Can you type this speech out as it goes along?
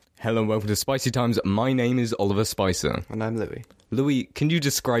Hello and welcome to Spicy Times. My name is Oliver Spicer. And I'm Louis. Louis, can you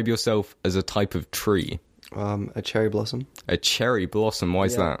describe yourself as a type of tree? A cherry blossom. A cherry blossom, why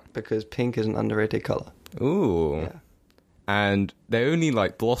is that? Because pink is an underrated colour. Ooh. Yeah. And they only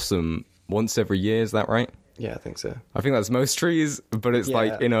blossom once every year, is that right? Yeah, I think so. I think that's most trees, but it's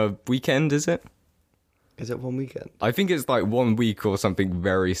in a weekend, is it? Is it one weekend? I think it's 1 week or something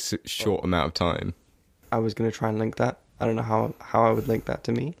very short amount of time. I was going to try and link that. I don't know how I would link that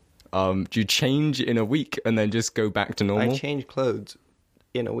to me. Do you change in a week and then just go back to normal? I change clothes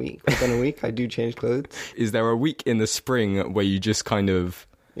in a week. Within a week, I do change clothes. Is there a week in the spring where you just kind of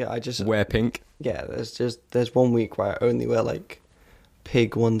wear pink? Yeah, there's 1 week where I only wear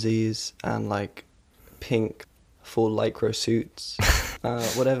pig onesies and pink full lycra suits.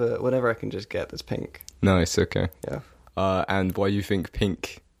 Whatever I can just get that's pink. Nice, okay. Yeah. And why do you think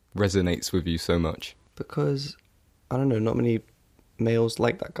pink resonates with you so much? Because, I don't know, not many males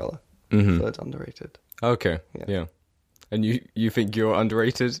like that colour. Mm-hmm. So it's underrated. Okay, yeah. And you think you're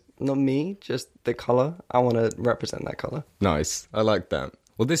underrated? Not me, just the colour. I want to represent that colour. Nice, I like that.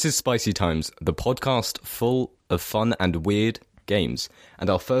 Well, this is Spicy Times, the podcast full of fun and weird games.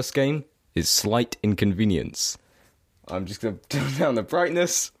 And our first game is Slight Inconvenience. I'm just going to turn down the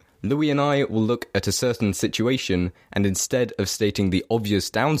brightness. Louis and I will look at a certain situation, and instead of stating the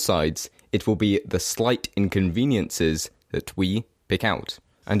obvious downsides, it will be the slight inconveniences that we pick out.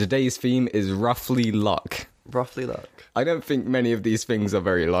 And today's theme is roughly luck. Roughly luck. I don't think many of these things are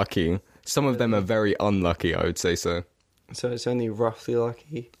very lucky. Some of them are very unlucky, I would say so. So it's only roughly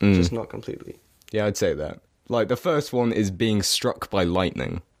lucky, just not completely. Yeah, I'd say that. The first one is being struck by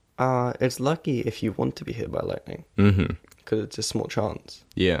lightning. It's lucky if you want to be hit by lightning. Mm-hmm. Because it's a small chance.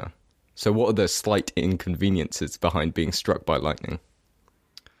 Yeah. So what are the slight inconveniences behind being struck by lightning?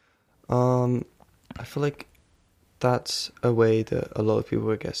 I feel like that's a way that a lot of people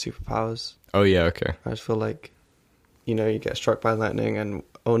would get superpowers. Oh, yeah, okay. I just feel like, you get struck by lightning and,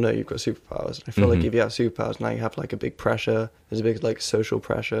 oh no, you've got superpowers. I feel like if you have superpowers, now you have a big pressure. There's a big social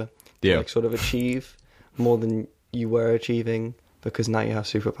pressure to sort of achieve more than you were achieving because now you have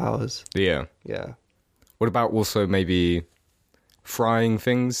superpowers. Yeah. Yeah. What about also maybe frying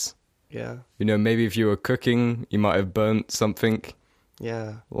things? Yeah. Maybe if you were cooking, you might have burnt something.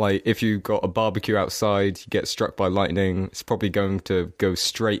 Yeah. If you got a barbecue outside, you get struck by lightning, it's probably going to go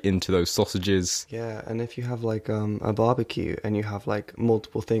straight into those sausages. Yeah, and if you have a barbecue and you have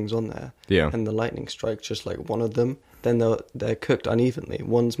multiple things on there, and the lightning strikes just one of them, then they're cooked unevenly.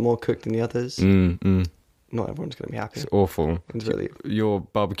 One's more cooked than the others. Not everyone's going to be happy. It's awful. It's really... Your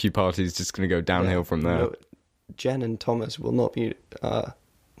barbecue party is just going to go downhill from there. Jen and Thomas will not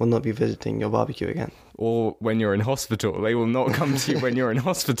be visiting your barbecue again. Or when you're in hospital. They will not come to you when you're in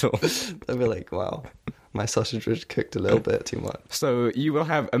hospital. They'll be like, wow, my sausage was cooked a little bit too much. So you will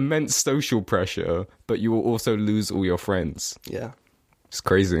have immense social pressure, but you will also lose all your friends. Yeah. It's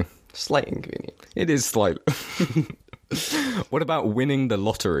crazy. Slight inconvenience. It is slight. What about winning the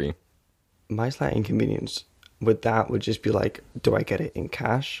lottery? My slight inconvenience with that would just be do I get it in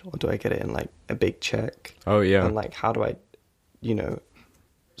cash or do I get it in a big check? Oh, yeah. And how do I,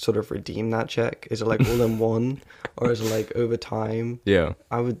 sort of redeem that check? Is it all in one or is it over time? Yeah.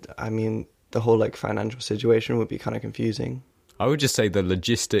 The whole financial situation would be kind of confusing. I would just say the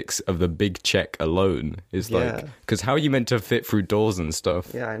logistics of the big check alone is because how are you meant to fit through doors and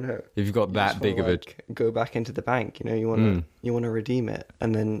stuff? Yeah, I know. If you've got that big of a... Go back into the bank, you want to redeem it,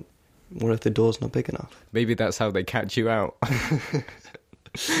 and then what if the door's not big enough? Maybe that's how they catch you out.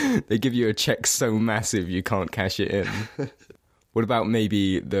 They give you a check so massive you can't cash it in. What about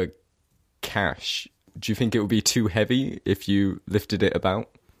maybe the cash? Do you think it would be too heavy if you lifted it about?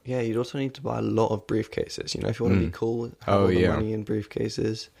 Yeah, you'd also need to buy a lot of briefcases. If you want to be cool, have all the money in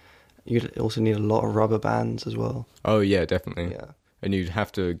briefcases. You'd also need a lot of rubber bands as well. Oh, yeah, definitely. Yeah. And you'd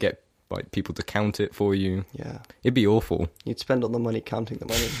have to get people to count it for you. Yeah. It'd be awful. You'd spend all the money counting the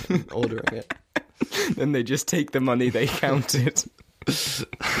money and ordering it. Then they just take the money they counted.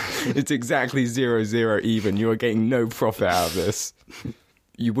 It's exactly 0-0 even. You are getting no profit out of this.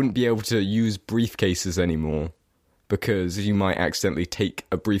 You wouldn't be able to use briefcases anymore because you might accidentally take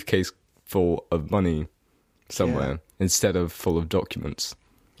a briefcase full of money somewhere instead of full of documents.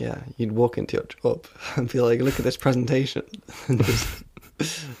 Yeah, you'd walk into your job and be like, look at this presentation. And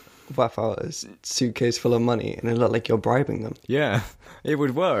just whap out a suitcase full of money and it look like you're bribing them. Yeah, it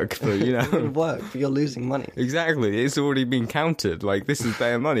would work, but It would work, but you're losing money. Exactly, it's already been counted. This is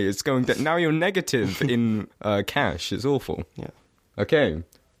their money. It's going to... Now you're negative in cash. It's awful. Yeah. Okay,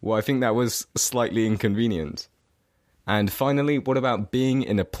 well, I think that was slightly inconvenient. And finally, what about being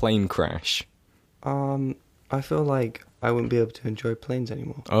in a plane crash? I feel like I wouldn't be able to enjoy planes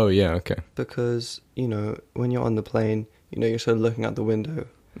anymore. Oh, yeah, okay. Because, you know, when you're on the plane, you know, you're sort of looking out the window.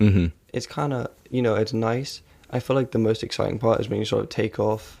 Mm-hmm. It's kind of, you know, it's nice. I feel like the most exciting part is when you sort of take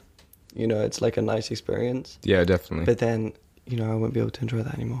off. You know, it's like a nice experience. Yeah, definitely. But then, you know, I won't be able to enjoy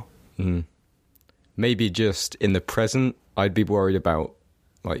that anymore. Mm. Maybe just in the present, I'd be worried about,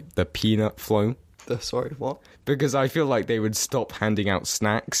 like, the peanut flow. Sorry, what? Because I feel like they would stop handing out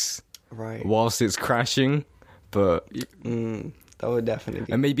snacks Right. whilst it's crashing, but... that would definitely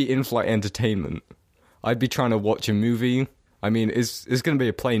be... And maybe in-flight entertainment. I'd be trying to watch a movie. I mean, it's going to be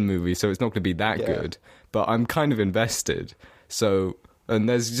a plane movie, so it's not going to be that good. But I'm kind of invested. So, and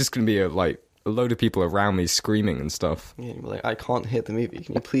there's just going to be a load of people around me screaming and stuff. Yeah, you're like, I can't hit the movie.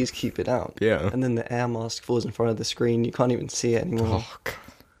 Can you please keep it down? Yeah. And then the air mask falls in front of the screen. You can't even see it anymore. Oh, God.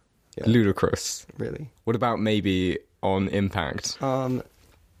 Yeah. Ludicrous. Really. What about maybe on impact?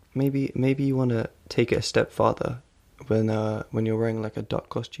 Maybe you want to take it a step farther when you're wearing like a duck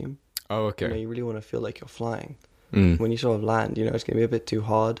costume. Oh, okay. You know, you really want to feel like you're flying. Mm. When you sort of land, you know, it's going to be a bit too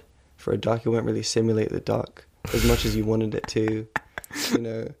hard for a duck. It won't really simulate the duck as much as you wanted it to, you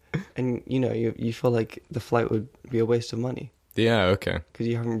know. And, you know, you feel like the flight would be a waste of money. Yeah, okay. Because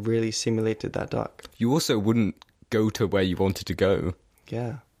you haven't really simulated that duck. You also wouldn't go to where you wanted to go.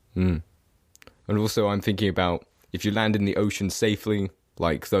 Yeah. Mm. And also I'm thinking about if you land in the ocean safely,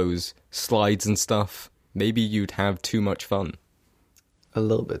 like those slides and stuff, maybe you'd have too much fun. A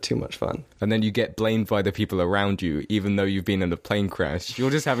little bit too much fun. And then you get blamed by the people around you, even though you've been in a plane crash. You're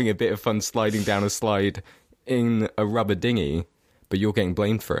just having a bit of fun sliding down a slide in a rubber dinghy, but you're getting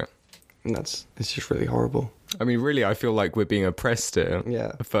blamed for it. And it's just really horrible. I mean, really, I feel like we're being oppressed here.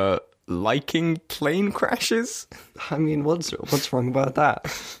 Yeah. For liking plane crashes? I mean, what's wrong about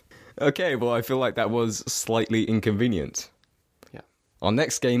that? Okay, well, I feel like that was slightly inconvenient. Yeah. Our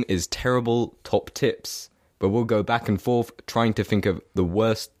next game is Terrible Top Tips, where we'll go back and forth trying to think of the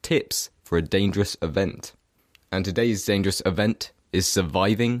worst tips for a dangerous event. And today's dangerous event is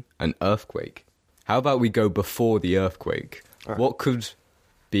surviving an earthquake. How about we go before the earthquake? All right. What could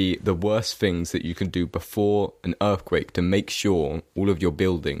be the worst things that you can do before an earthquake to make sure all of your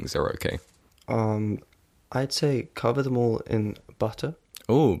buildings are okay? I'd say cover them all in butter.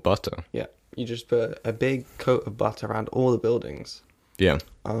 Oh, butter. Yeah. You just put a big coat of butter around all the buildings. Yeah.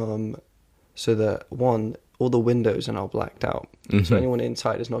 So that, one, all the windows are now blacked out. Mm-hmm. So anyone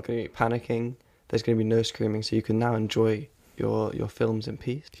inside is not going to be panicking. There's going to be no screaming. So you can now enjoy your films in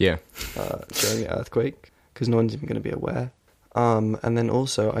peace. Yeah. During the earthquake. Because no one's even going to be aware. And then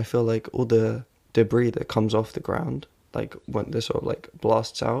also, I feel like all the debris that comes off the ground, like when this sort of like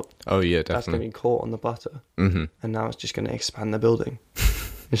blasts out. Oh, yeah, definitely. That's going to be caught on the butter. Mm-hmm. And now it's just going to expand the building.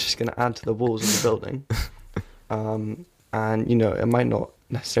 It's just going to add to the walls of the building. And, you know, it might not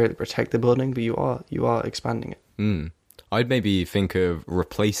necessarily protect the building, but you are expanding it. Mm. I'd maybe think of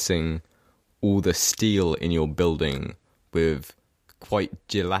replacing all the steel in your building with quite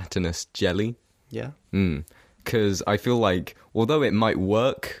gelatinous jelly. Yeah. Because I feel like, although it might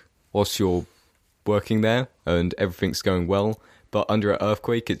work whilst you're working there and everything's going well, but under an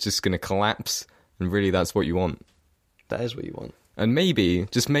earthquake, it's just going to collapse. And really, that's what you want. That is what you want. And maybe,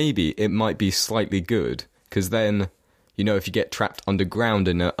 just maybe, it might be slightly good. Because then, you know, if you get trapped underground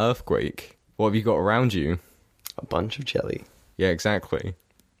in an earthquake, what have you got around you? A bunch of jelly. Yeah, exactly.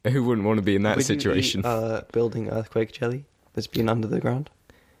 Who wouldn't want to be in that situation? Would you eat, building earthquake jelly that's been under the ground?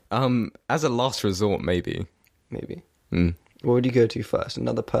 As a last resort, maybe. Maybe. Mm. What would you go to first?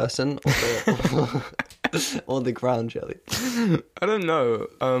 Another person or the ground jelly? I don't know.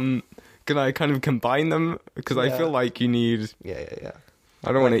 Can I kind of combine them? Because I feel like you need... Yeah.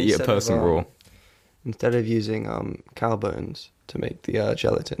 I don't want to eat a person raw. Instead of using cow bones to make the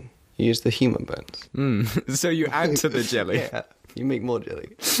gelatin, you use the human bones. So you add to the jelly. Yeah, you make more jelly.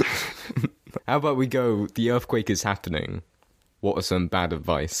 How about we go, the earthquake is happening. What are some bad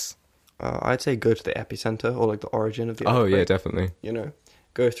advice? I'd say go to the epicenter or like the origin of the earthquake. Oh, yeah, definitely. You know,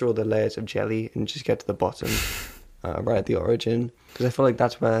 go through all the layers of jelly and just get to the bottom, right at the origin. Because I feel like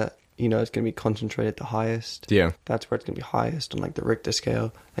that's where, you know, it's going to be concentrated the highest. Yeah. That's where it's going to be highest on like the Richter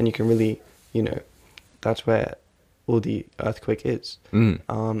scale. And you can really, you know, that's where all the earthquake is. And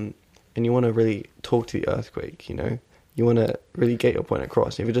you want to really talk to the earthquake, you know. You want to really get your point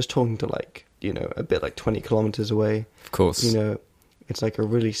across. If you're just talking to like, you know, a bit like 20 kilometers away. Of course. You know, it's like a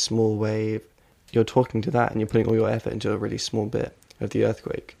really small wave. You're talking to that and you're putting all your effort into a really small bit of the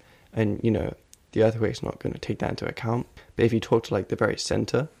earthquake. And, you know, the earthquake's not going to take that into account. But if you talk to like the very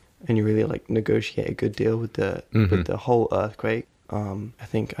center and you really like negotiate a good deal with the whole earthquake, I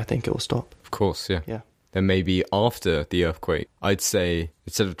think it will stop. Of course, yeah. Yeah. Then maybe after the earthquake, I'd say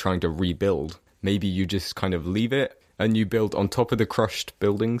instead of trying to rebuild, maybe you just kind of leave it And you build on top of the crushed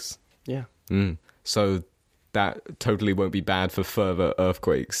buildings? Yeah. So that totally won't be bad for further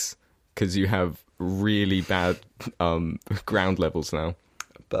earthquakes, because you have really bad ground levels now.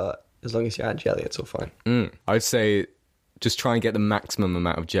 But as long as you add jelly, it's all fine. I'd say just try and get the maximum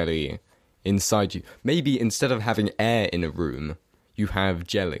amount of jelly inside you. Maybe instead of having air in a room, you have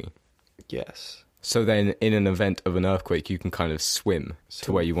jelly. Yes. So then in an event of an earthquake, you can kind of swim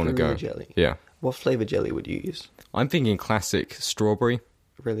to where you want to go. Jelly. Yeah. What flavour jelly would you use? I'm thinking classic strawberry.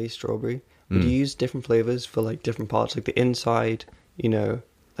 Really, strawberry? Would you use different flavours for like different parts? Like the inside, you know,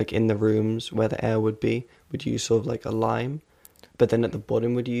 like in the rooms where the air would be, would you use sort of like a lime? But then at the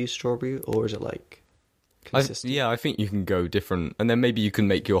bottom, would you use strawberry? Or is it like consistent? I think you can go different. And then maybe you can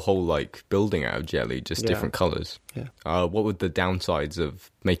make your whole like building out of jelly, just different colours. Yeah. What would the downsides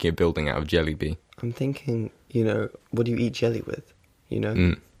of making a building out of jelly be? I'm thinking, you know, what do you eat jelly with? You know?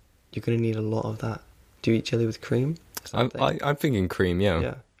 You're going to need a lot of that. Do you eat jelly with cream? I'm thinking cream,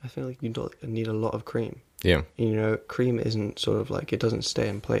 Yeah. I feel like you need a lot of cream. Yeah. You know, cream isn't sort of like, it doesn't stay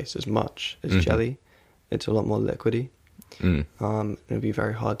in place as much as jelly. It's a lot more liquidy. It'd be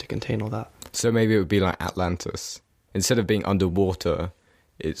very hard to contain all that. So maybe it would be like Atlantis. Instead of being underwater,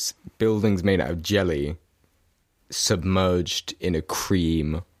 it's buildings made out of jelly submerged in a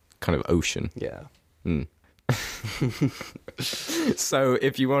cream kind of ocean. Yeah. So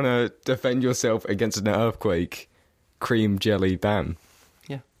if you want to defend yourself against an earthquake, cream, jelly, bam.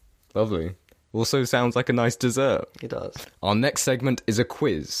 Yeah. Lovely. Also sounds like a nice dessert. It does. Our next segment is a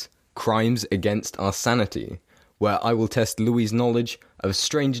quiz, Crimes Against Our Sanity, where I will test Louis' knowledge of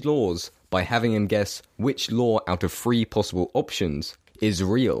strange laws by having him guess which law out of 3 possible options is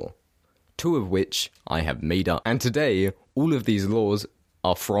real, 2 of which I have made up. And today, all of these laws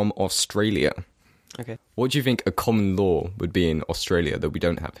are from Australia. Okay. What do you think a common law would be in Australia that we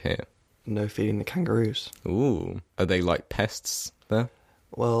don't have here? No feeding the kangaroos. Ooh. Are they like pests there?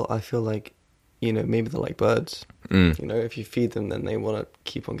 Well, I feel like, you know, maybe they're like birds. You know, if you feed them, then they want to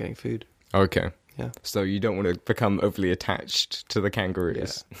keep on getting food. Okay. Yeah. So you don't want to become overly attached to the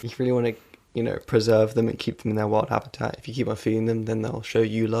kangaroos. Yeah. You really want to, you know, preserve them and keep them in their wild habitat. If you keep on feeding them, then they'll show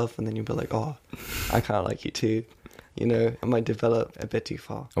you love, and then you'll be like, oh, I kind of like you too. You know, it might develop a bit too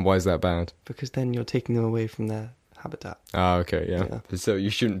far. And why is that bad? Because then you're taking them away from their habitat. Ah, okay, yeah. So you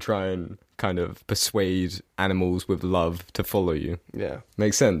shouldn't try and kind of persuade animals with love to follow you. Yeah.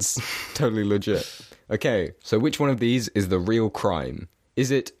 Makes sense. Totally legit. Okay, so which one of these is the real crime?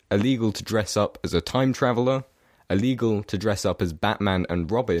 Is it illegal to dress up as a time traveller, illegal to dress up as Batman and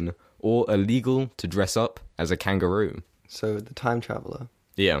Robin, or illegal to dress up as a kangaroo? So the time traveller.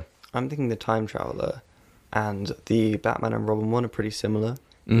 Yeah. I'm thinking the time traveller and the Batman and Robin one are pretty similar.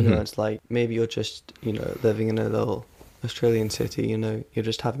 You know, it's like maybe you're just, you know, living in a little Australian city, you know, you're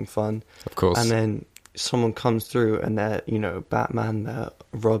just having fun. Of course. And then someone comes through and they're, you know, Batman, they're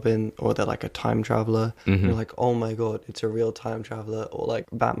Robin, or they're like a time traveller. You're like, oh my god, it's a real time traveller, or like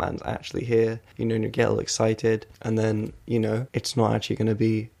Batman's actually here, you know, and you get all excited. And then, you know, it's not actually going to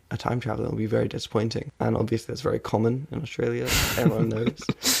be a time traveller. It'll be very disappointing. And obviously that's very common in Australia. Everyone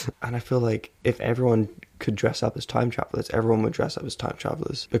knows. And I feel like if everyone could dress up as time travelers, everyone would dress up as time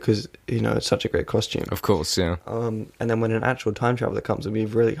travelers, because, you know, it's such a great costume. Of course, yeah. And then when an actual time traveler comes, it'd be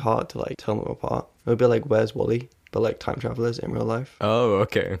really hard to like tell them apart. It would be like Where's Wally, but like time travelers in real life. Oh,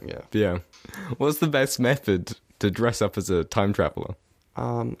 okay. Yeah. What's the best method to dress up as a time traveller?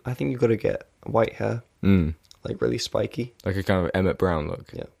 I think you've got to get white hair, like really spiky. Like a kind of Emmett Brown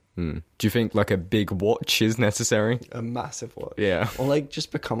look? Yeah. Do you think like a big watch is necessary? A massive watch. Yeah. Or like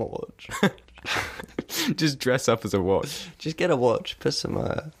just become a watch. Just dress up as a watch. Just get a watch, put some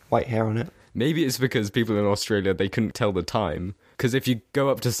white hair on it. Maybe it's because people in Australia, they couldn't tell the time. Because if you go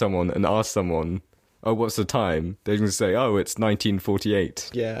up to someone and ask someone, oh, what's the time? They're going to say, oh, it's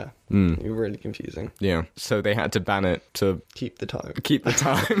 1948. Yeah. You're really confusing. Yeah. So they had to ban it to keep the time. Keep the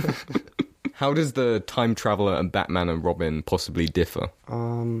time. How does the time traveller and Batman and Robin possibly differ?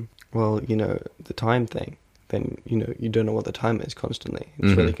 Well, you know, the time thing, then, you know, you don't know what the time is constantly.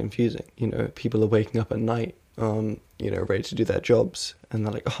 It's really confusing. You know, people are waking up at night, you know, ready to do their jobs, and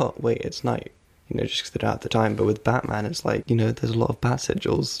they're like, oh, wait, it's night. You know, just because they don't have the time. But with Batman, it's like, you know, there's a lot of bat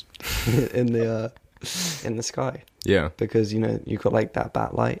sigils in the sky. Yeah. Because, you know, you've got like that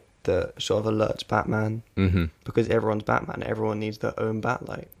bat light that sort of alerts Batman. Because everyone's Batman. Everyone needs their own bat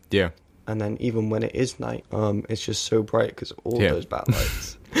light. Yeah. And then even when it is night, it's just so bright because all those bat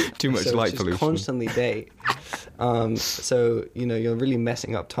lights. Too much light pollution. It's constantly day. So, you know, you're really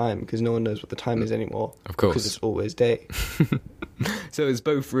messing up time because no one knows what the time is anymore. Of course. Because it's always day. So it's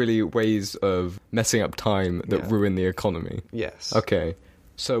both really ways of messing up time that ruin the economy. Yes. Okay.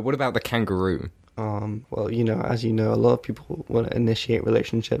 So what about the kangaroo? Well, as you know, a lot of people want to initiate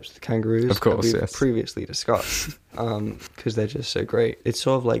relationships with kangaroos. Of course, we've yes. previously discussed, because they're just so great. It's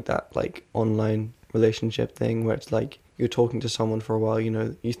sort of like that, like, online relationship thing where it's like you're talking to someone for a while,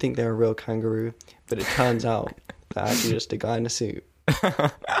 you think they're a real kangaroo, but it turns out they're actually just a guy in a suit.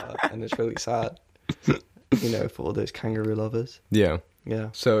 And it's really sad, for all those kangaroo lovers. Yeah. Yeah.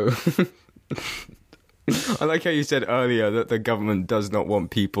 So, I like how you said earlier that the government does not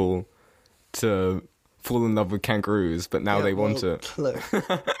want people to fall in love with kangaroos, but now they want it. Look,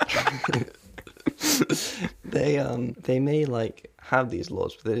 they may like have these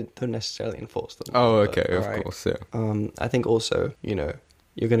laws, but they don't necessarily enforce them. Oh, okay, of course, yeah. I think also,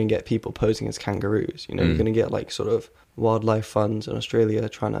 you're going to get people posing as kangaroos. You're going to get like sort of wildlife funds in Australia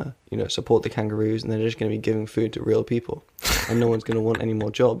trying to, support the kangaroos, and they're just going to be giving food to real people. And no one's going to want any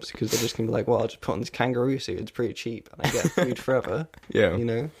more jobs because they're just going to be like, well, I'll just put on this kangaroo suit. It's pretty cheap and I get food forever. Yeah.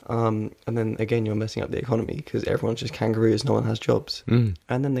 And then again, you're messing up the economy because everyone's just kangaroos. No one has jobs. And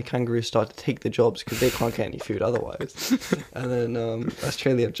then the kangaroos start to take the jobs because they can't get any food otherwise. And then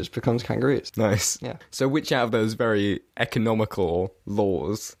Australia just becomes kangaroos. Nice. Yeah. So which out of those very economical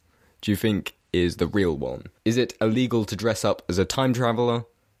laws do you think is the real one? Is it illegal to dress up as a time traveller,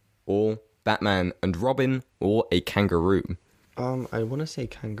 or Batman and Robin, or a kangaroo? I want to say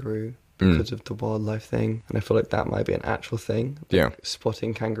kangaroo because of the wildlife thing, and I feel like that might be an actual thing. Like, yeah.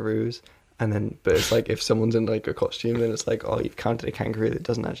 Spotting kangaroos, and then, but it's like if someone's in like a costume, then it's like, oh, you've counted a kangaroo that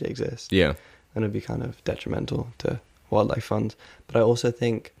doesn't actually exist. Yeah. And it'd be kind of detrimental to wildlife funds. But I also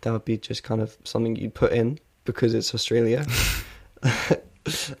think that would be just kind of something you'd put in because it's Australia.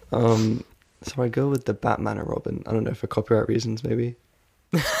 So I go with the Batman and Robin. I don't know, for copyright reasons, maybe.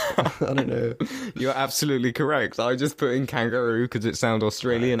 I don't know. You're absolutely correct. I just put in kangaroo because it sounds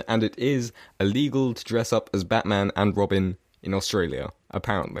Australian, and it is illegal to dress up as Batman and Robin in Australia,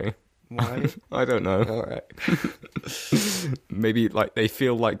 apparently. Why? I don't know. All right. Maybe like they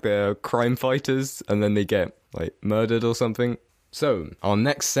feel like they're crime fighters and then they get like murdered or something. So, our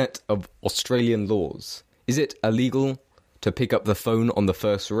next set of Australian laws. Is it illegal to pick up the phone on the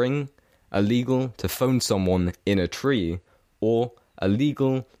first ring? Illegal to phone someone in a tree? Or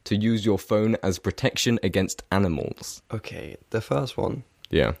illegal to use your phone as protection against animals? Okay, the first one.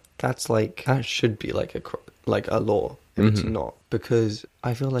 Yeah. That should be like a law if it's not, because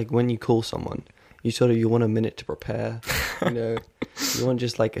I feel like when you call someone, you want a minute to prepare, you want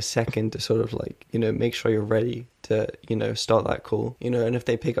just like a second to sort of like, make sure you're ready to, start that call, and if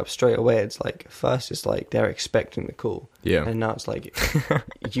they pick up straight away, it's like, first it's like they're expecting the call. Yeah. And now it's like,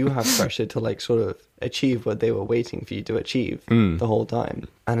 you have pressure to like sort of achieve what they were waiting for you to achieve the whole time.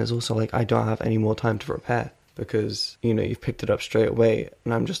 And it's also like, I don't have any more time to prepare because, you've picked it up straight away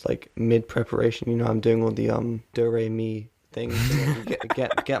and I'm just like mid preparation, I'm doing all the, do, re, mi things to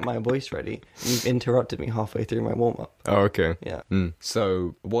get my voice ready. You've interrupted me halfway through my warm-up. Oh, okay. Yeah.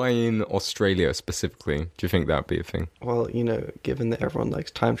 So why in Australia specifically do you think that'd be a thing? Well, given that everyone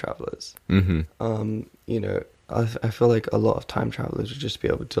likes time travelers, I feel like a lot of time travelers would just be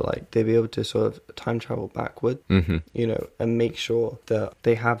able to they'd be able to sort of time travel backward, and make sure that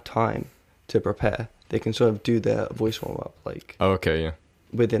they have time to prepare. They can sort of do their voice warm-up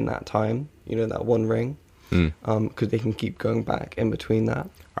within that time, that one ring. Because they can keep going back in between that.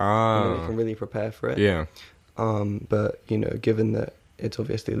 They can really prepare for it. Yeah. But, given that it's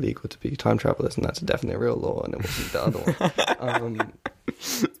obviously illegal to be time travelers, and that's definitely a real law, and it wasn't the other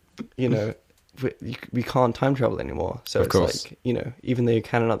one, we can't time travel anymore. So it's like, even though you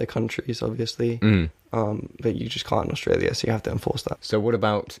can in other countries, obviously, but you just can't in Australia, so you have to enforce that. So what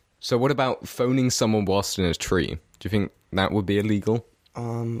about phoning someone whilst in a tree? Do you think that would be illegal?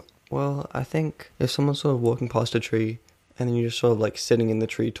 Well, I think if someone's sort of walking past a tree and then you're just sort of like sitting in the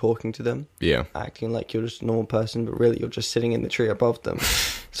tree talking to them, acting like you're just a normal person, but really you're just sitting in the tree above them,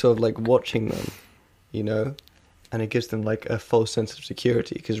 sort of like watching them, and it gives them like a false sense of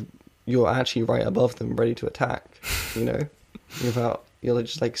security because you're actually right above them, ready to attack, you're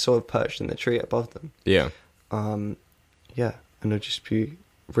just like sort of perched in the tree above them. Yeah. And it'll just be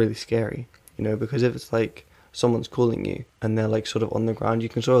really scary, because if it's like someone's calling you and they're like sort of on the ground, you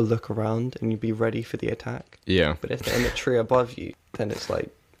can sort of look around and you'd be ready for the attack. Yeah. But if they're in the tree above you, then it's like,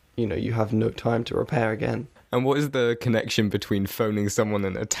 you have no time to repair again. And what is the connection between phoning someone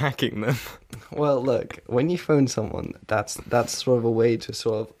and attacking them? Well, look, when you phone someone, that's sort of a way to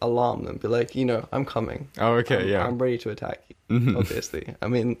sort of alarm them, be like, I'm coming. Oh, okay, I'm ready to attack you, obviously. I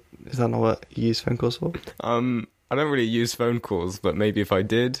mean, is that not what you use phone calls for? I don't really use phone calls, but maybe if I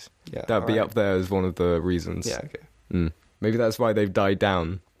did, that'd be up there as one of the reasons. Yeah, okay. Maybe that's why they've died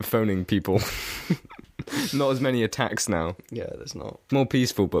down, phoning people. Not as many attacks now. Yeah, there's not. More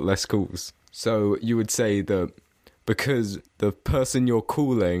peaceful, but less calls. So you would say that because the person you're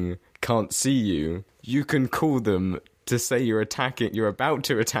calling can't see you, you can call them to say you're about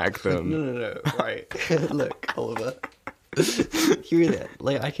to attack them. No, right. Look, Oliver.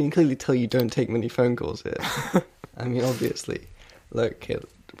 I can clearly tell you don't take many phone calls here. I mean, obviously. Look,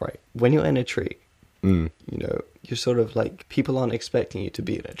 right. When you're in a tree, you're sort of like, people aren't expecting you to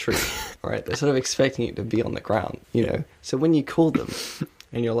be in a tree, right? They're sort of expecting you to be on the ground, So when you call them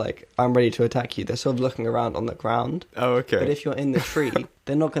and you're like, I'm ready to attack you, they're sort of looking around on the ground. Oh, okay. But if you're in the tree,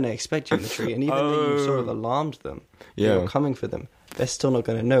 they're not going to expect you in the tree. And even though you sort of alarmed them, you're coming for them, they're still not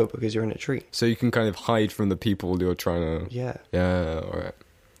going to know because you're in a tree. So you can kind of hide from the people you're trying to... Yeah. Yeah, alright.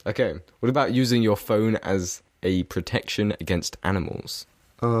 Okay, what about using your phone as a protection against animals?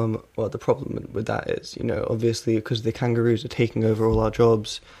 Well, the problem with that is, obviously because the kangaroos are taking over all our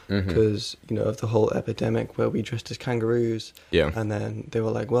jobs because, of the whole epidemic where we dressed as kangaroos. Yeah. And then they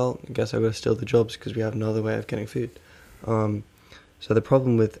were like, well, I guess I've got to steal the jobs because we have no other way of getting food. So the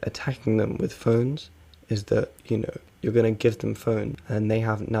problem with attacking them with phones is that, you're going to give them phone and they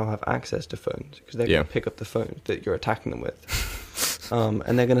now have access to phones because they're going to pick up the phones that you're attacking them with.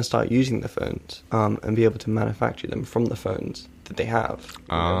 And they're going to start using the phones and be able to manufacture them from the phones that they have,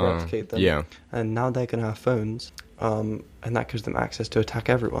 replicate them. Yeah. And now they're going to have phones, and that gives them access to attack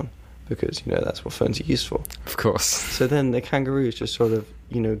everyone because, that's what phones are used for. Of course. So then the kangaroos just sort of,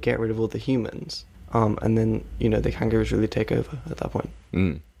 get rid of all the humans, and then, the kangaroos really take over at that point.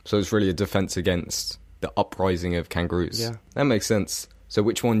 So it's really a defense against the uprising of kangaroos. Yeah. That makes sense. So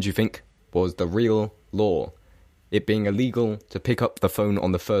which one do you think was the real law? It being illegal to pick up the phone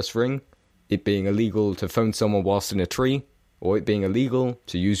on the first ring, it being illegal to phone someone whilst in a tree, or it being illegal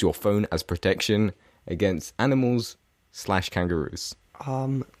to use your phone as protection against animals/kangaroos?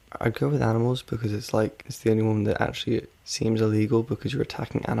 I'd go with animals because it's the only one that actually seems illegal because you're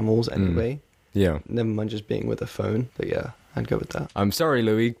attacking animals anyway. Yeah. Never mind just being with a phone, but yeah, I'd go with that. I'm sorry,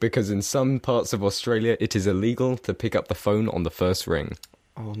 Louis, because in some parts of Australia it is illegal to pick up the phone on the first ring.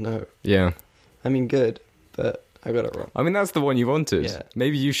 Oh no. Yeah. I mean, good, but I got it wrong. I mean, that's the one you wanted. Yeah.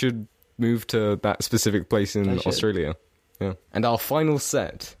 Maybe you should move to that specific place in Australia. Yeah. And our final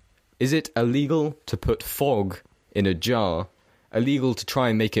set. Is it illegal to put fog in a jar, illegal to try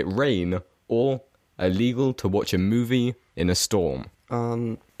and make it rain, or illegal to watch a movie in a storm?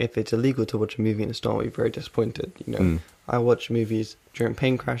 If it's illegal to watch a movie in a storm, I'll be very disappointed. I watch movies during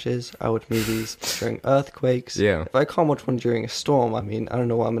plane crashes. I watch movies during earthquakes. Yeah. If I can't watch one during a storm, I mean, I don't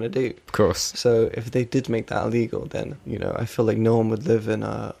know what I'm going to do. Of course. So if they did make that illegal, then, I feel like no one would live in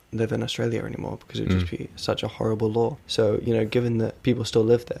Australia anymore because it would just be such a horrible law. So, given that people still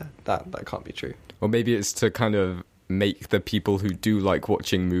live there, that can't be true. Or maybe it's to kind of make the people who do like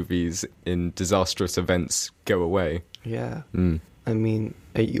watching movies in disastrous events go away. Yeah. I mean,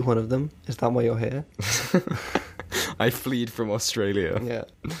 are you one of them? Is that why you're here? I fled from Australia. Yeah.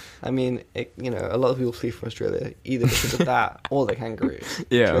 I mean, a lot of people flee from Australia either because of that or the kangaroos.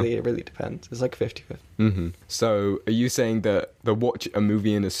 Yeah. It really depends. It's like 50-50. So are you saying that the watch a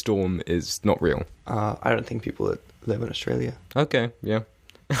movie in a storm is not real? I don't think people that live in Australia. Okay, yeah.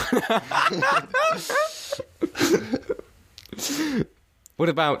 What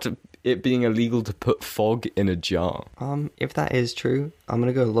about it being illegal to put fog in a jar? If that is true, I'm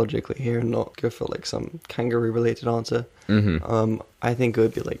going to go logically here and not go for some kangaroo-related answer. I think it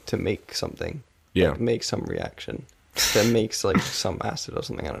would be to make something. Yeah. Make some reaction that makes some acid or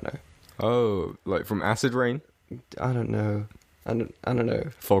something, I don't know. Oh, like from acid rain? I don't know. I don't know.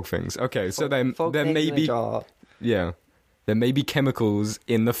 Fog things. Okay, so then there may be... Yeah. There may be chemicals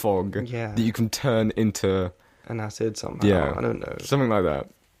in the fog that you can turn into... an acid somehow. Yeah. I don't know. Something like that.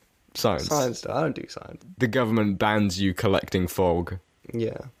 Science. I don't do science. The government bans you collecting fog.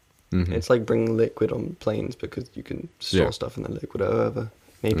 Yeah. It's like bringing liquid on planes because you can store stuff in the liquid or whatever.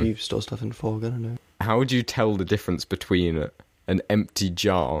 Maybe you store stuff in fog, I don't know. How would you tell the difference between an empty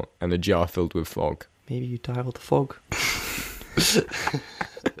jar and a jar filled with fog? Maybe you dial the fog.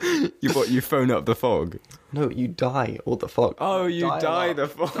 You phone up the fog? No, you die all the fog. Oh, you die the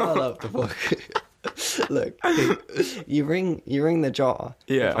fog. Dial up the fog. Look, you ring the jar.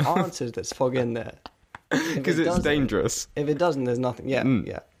 Yeah. If it answers, there's fog in there. Because it's dangerous. If it doesn't, there's nothing. Yeah,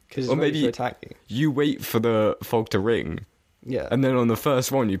 yeah. Because it's ready to attack you. You wait for the fog to ring. Yeah. And then on the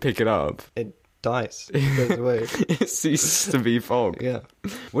first one, you pick it up. It dies. It goes away. It ceases to be fog. Yeah.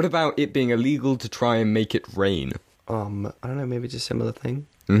 What about it being illegal to try and make it rain? I don't know. Maybe it's a similar thing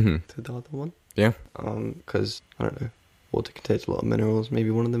to the other one. Yeah. Because I don't know. Water contains a lot of minerals.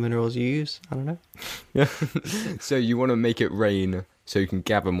 Maybe one of the minerals you use. I don't know. Yeah. So you want to make it rain so you can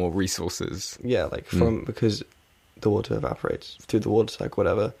gather more resources. Yeah, because the water evaporates through the water cycle,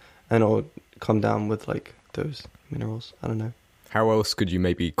 whatever, and it'll come down with like those minerals. I don't know. How else could you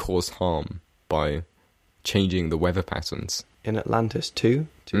maybe cause harm by changing the weather patterns? In Atlantis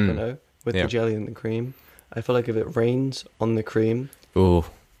 2.0, with the jelly and the cream, I feel like if it rains on the cream,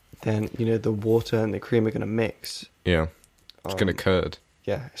 then, you know, the water and the cream are going to mix. Yeah. It's going to curd.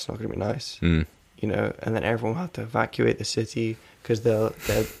 Yeah, it's not going to be nice. You know, and then everyone will have to evacuate the city because the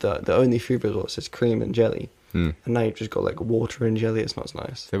only food resource is cream and jelly. And now you've just got like water and jelly. It's not as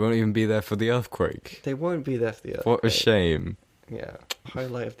nice. They won't even be there for the earthquake. They won't be there for the earthquake. What a shame. Yeah,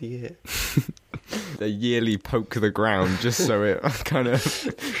 highlight of the year. They yearly poke the ground just so it kind of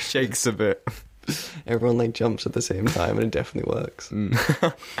shakes a bit. Everyone like jumps at the same time and it definitely works.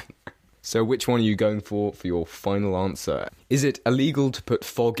 So which one are you going for your final answer? Is it illegal to put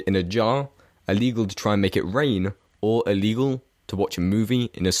fog in a jar, illegal to try and make it rain, or illegal to watch a movie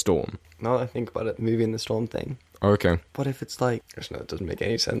in a storm? Now that I think about it, the movie in the storm thing. Oh, okay. What if it's like... Actually, no, it doesn't make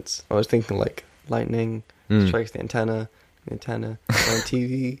any sense. I was thinking like lightning strikes the antenna on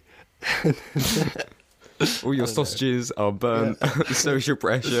TV. All your sausages are burnt. Social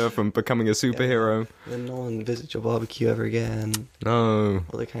pressure from becoming a superhero. Yeah. Then no one visits your barbecue ever again. No.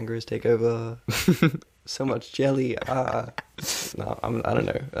 All the kangaroos take over. So much jelly. No, I don't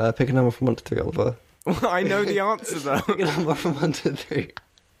know. Pick a number from 1 to 3, Oliver. Well, I know the answer though. Pick a number from 1 to 3.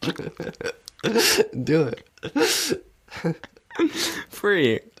 Do it.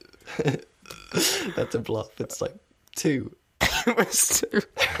 3. That's a bluff. It's like 2. It was 2.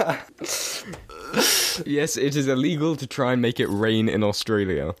 Yes, it is illegal to try and make it rain in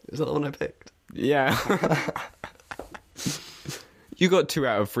Australia. Is that the one I picked? Yeah. You got 2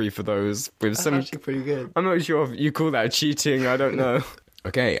 out of 3 for those. With That's some... actually pretty good. I'm not sure if you call that cheating. I don't know.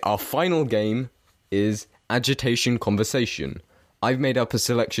 Okay, our final game is Agitation Conversation. I've made up a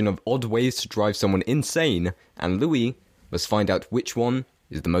selection of odd ways to drive someone insane, and Louis must find out which one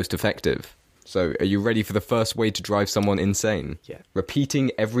is the most effective. So, are you ready for the first way to drive someone insane? Yeah.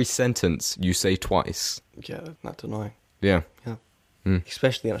 Repeating every sentence you say twice. Yeah, that's annoying. Yeah. Yeah.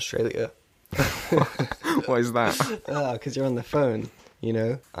 Especially in Australia. Why is that? Because you're on the phone, you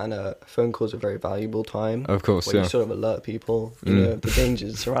know, and phone calls are very valuable time. Of course, where you sort of alert people, you know, of the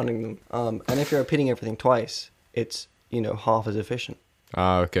dangers surrounding them. And if you're repeating everything twice, it's, you know, half as efficient.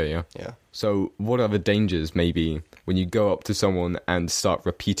 Okay, yeah. Yeah. So, what are the dangers, maybe, when you go up to someone and start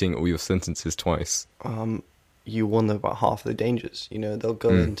repeating all your sentences twice? You warn them about half of the dangers. You know, they'll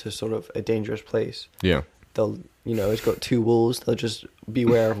go into sort of a dangerous place. Yeah. They'll, you know, it's got 2 walls. They'll just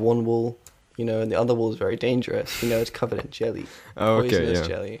beware of one wall, you know, and the other wall is very dangerous. You know, it's covered in jelly. Oh, okay, poisonous yeah.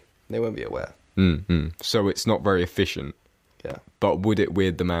 jelly. They won't be aware. So, it's not very efficient. Yeah. But would it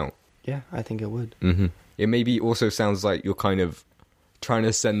weird them out? Yeah, I think it would. It maybe also sounds like you're kind of trying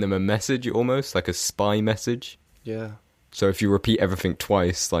to send them a message almost, like a spy message. Yeah. So if you repeat everything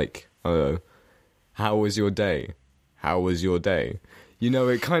twice, like, how was your day? How was your day? You know,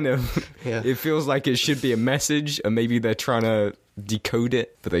 it kind of, it feels like it should be a message, and maybe they're trying to decode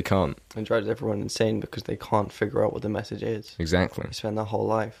it, but they can't. It drives everyone insane because they can't figure out what the message is. Exactly. They spend their whole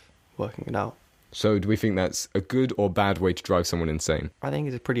life working it out. So do we think that's a good or bad way to drive someone insane? I think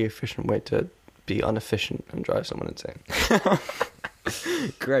it's a pretty efficient way to be inefficient and drive someone insane.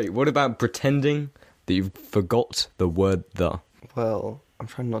 Great. What about pretending that you forgot the word the? Well, I'm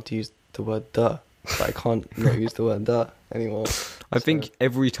trying not to use the word the, but I can't not use the word the anymore. I think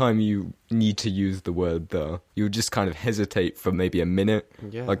every time you need to use the word the, you would just kind of hesitate for maybe a minute.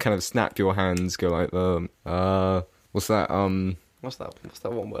 Yeah. Like kind of snap your hands, go like, what's that, What's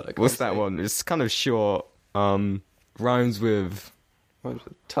that one word I can't What's that say? one? It's kind of short, rhymes with... Rhymes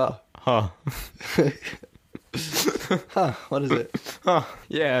with ta. Huh. Huh, what is it? Huh.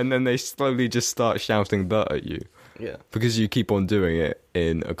 Yeah, and then they slowly just start shouting that at you. Yeah. Because you keep on doing it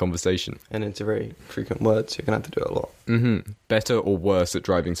in a conversation. And it's a very frequent word, so you're going to have to do it a lot. Mm-hmm. Better or worse at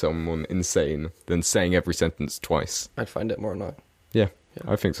driving someone insane than saying every sentence twice? I'd find it more annoying. Yeah,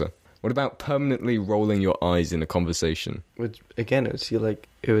 I think so. What about permanently rolling your eyes in a conversation? Again, it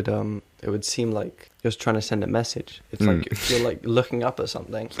would seem like you're just trying to send a message. It's like if you're like looking up at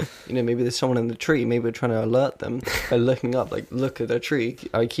something. You know, maybe there's someone in the tree. Maybe we're trying to alert them by looking up. Like, look at the tree.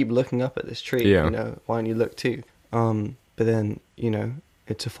 I keep looking up at this tree. Yeah. You know, why don't you look too? But then, you know,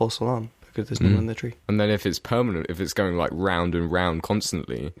 it's a false alarm because there's no one in the tree. And then if it's permanent, if it's going like round and round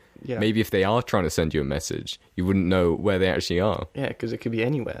constantly, maybe if they are trying to send you a message, you wouldn't know where they actually are. Yeah, because it could be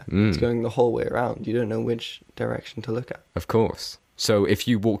anywhere. It's going the whole way around. You don't know which direction to look at. Of course. So if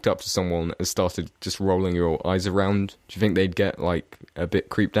you walked up to someone and started just rolling your eyes around, do you think they'd get like a bit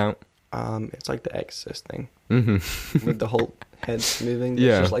creeped out? It's like the Exorcist thing. Mm-hmm. With the whole head moving. It's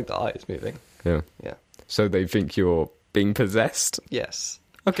Yeah. just like the eyes moving. Yeah. Yeah. So they think you're being possessed? Yes.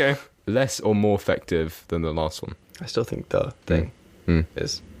 Okay. Less or more effective than the last one? I still think the thing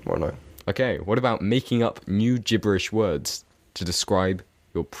is more annoying. Okay, what about making up new gibberish words to describe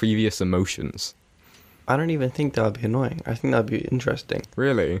your previous emotions? I don't even think that would be annoying. I think that would be interesting.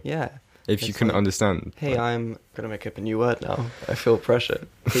 Really? Yeah. If you couldn't understand. Hey, I'm going to make up a new word now. I feel pressure.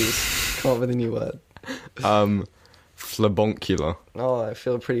 Please, come up with a new word. Flaboncular. Oh, I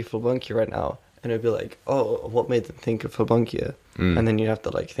feel pretty flabunky right now. And it'd be like, oh, what made them think of flabunkia? And then you'd have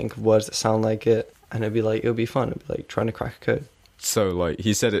to like think of words that sound like it. And it'd be like, it would be fun. It'd be like trying to crack a code. So, like,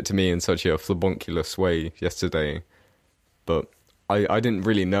 he said it to me in such a flabonculous way yesterday, but I didn't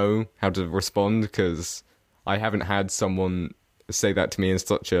really know how to respond because I haven't had someone say that to me in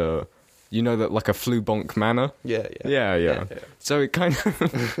such a, you know, that like a flubonk manner? Yeah. So it kind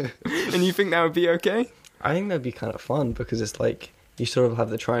of... And you think that would be okay? I think that'd be kind of fun because it's like, you sort of have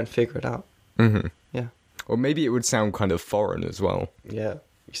to try and figure it out. Mm-hmm. Yeah. Or maybe it would sound kind of foreign as well. Yeah.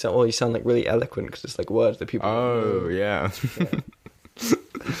 You sound like really eloquent because it's like words that people Oh, know. yeah.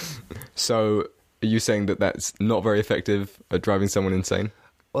 So, are you saying that that's not very effective at driving someone insane?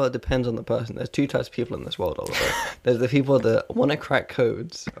 Well, it depends on the person. There's two types of people in this world, Oliver. There's the people that want to crack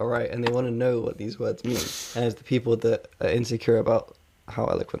codes, all right, and they want to know what these words mean. And there's the people that are insecure about how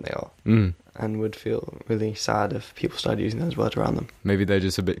eloquent they are and would feel really sad if people started using those words around them. Maybe they're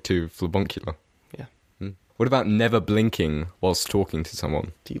just a bit too flaboncular. Yeah. What about never blinking whilst talking to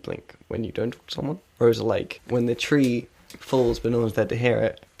someone? Do you blink when you don't talk to someone? Or is it like when the tree falls but no one's there to hear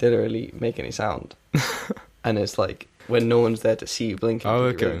it, they don't really make any sound? And it's like when no one's there to see you blinking. Oh,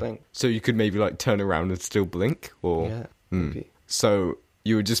 you okay. really blink. So you could maybe like turn around and still blink? Or Yeah, maybe. So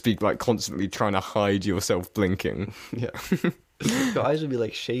you would just be like constantly trying to hide yourself blinking. Yeah. Your eyes would be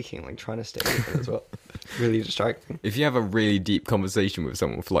like shaking, like trying to stay open as well. Really distracting. If you have a really deep conversation with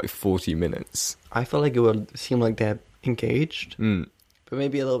someone for like 40 minutes. I feel like it would seem like they're engaged, but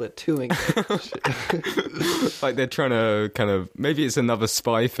maybe a little bit too engaged. Like they're trying to kind of, maybe it's another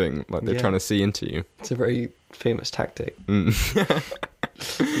spy thing, like they're trying to see into you. It's a very famous tactic. You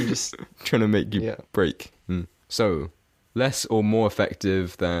just trying to make you break. So, less or more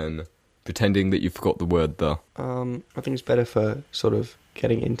effective than pretending that you forgot the word the? I think it's better for sort of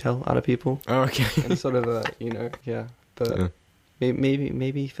getting intel out of people. Oh, okay. And sort of but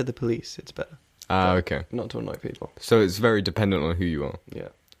maybe for the police it's better. Ah, okay. Not to annoy people. So it's very dependent on who you are. Yeah.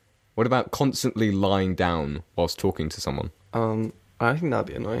 What about constantly lying down whilst talking to someone? I think that'd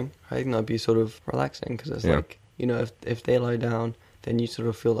be annoying. I think that'd be sort of relaxing because it's like, you know, if they lie down, then you sort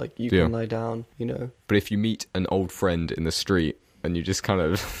of feel like you can lie down, you know. But if you meet an old friend in the street and you just kind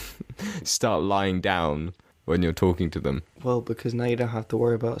of start lying down when you're talking to them. Well, because now you don't have to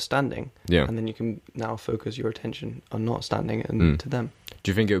worry about standing. Yeah. And then you can now focus your attention on not standing and to them.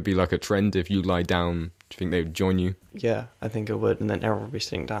 Do you think it would be like a trend if you lie down? Do you think they would join you? Yeah, I think it would. And then everyone would be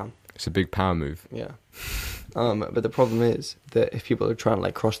sitting down. It's a big power move. Yeah. But the problem is that if people are trying to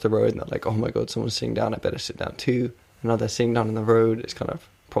like cross the road and they're like, oh my God, someone's sitting down, I better sit down too. And now they're sitting down on the road, it's kind of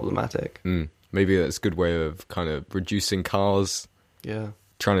problematic. Maybe that's a good way of kind of reducing cars. Yeah.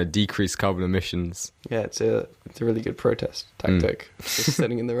 Trying to decrease carbon emissions. Yeah, it's a really good protest tactic. Just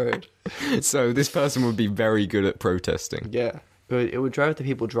sitting in the road. So this person would be very good at protesting. Yeah. It would drive the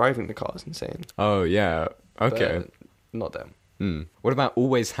people driving the cars insane. Oh, yeah. Okay. But not them. What about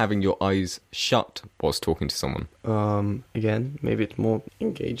always having your eyes shut whilst talking to someone? Again, maybe it's more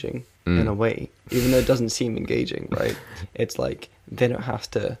engaging in a way, even though it doesn't seem engaging, right? It's like they don't have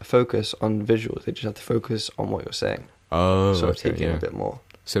to focus on visuals; they just have to focus on what you're saying. Oh, so taking a bit more.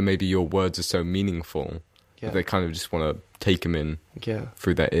 So maybe your words are so meaningful that they kind of just want to take them in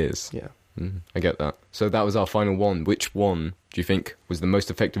through their ears. Yeah. I get that. So that was our final one. Which one do you think was the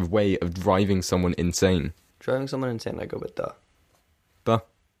most effective way of driving someone insane? Driving someone insane, I go with the. The?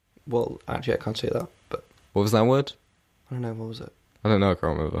 Well, actually, I can't say that, but... What was that word? I don't know, what was it? I don't know, I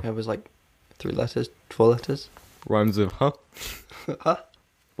can't remember. It was like 3 letters, 4 letters. Rhymes of huh? Huh?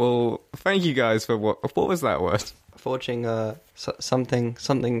 Well, thank you guys for what was that word? For watching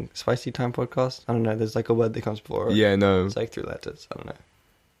something Spicy Time podcast. I don't know, there's like a word that comes before it. Yeah, no. It's like 3 letters, I don't know.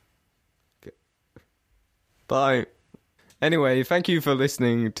 Okay. Bye. Anyway, thank you for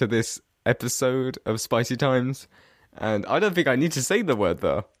listening to this episode of Spicy Times. And I don't think I need to say the word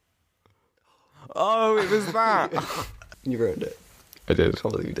though. Oh, it was that. You ruined it. I did. I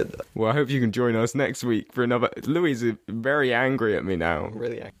can't believe you did that. Well, I hope you can join us next week for another... Louis is very angry at me now. I'm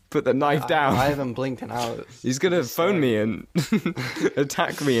really angry. Put the knife down. I haven't blinked in hours. He's going to phone me and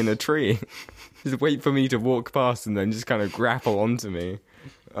attack me in a tree. Just wait for me to walk past and then just kind of grapple onto me.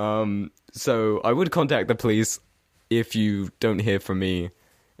 So I would contact the police if you don't hear from me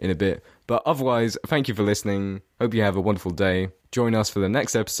in a bit. But otherwise, thank you for listening. Hope you have a wonderful day. Join us for the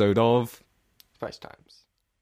next episode of Spice Times.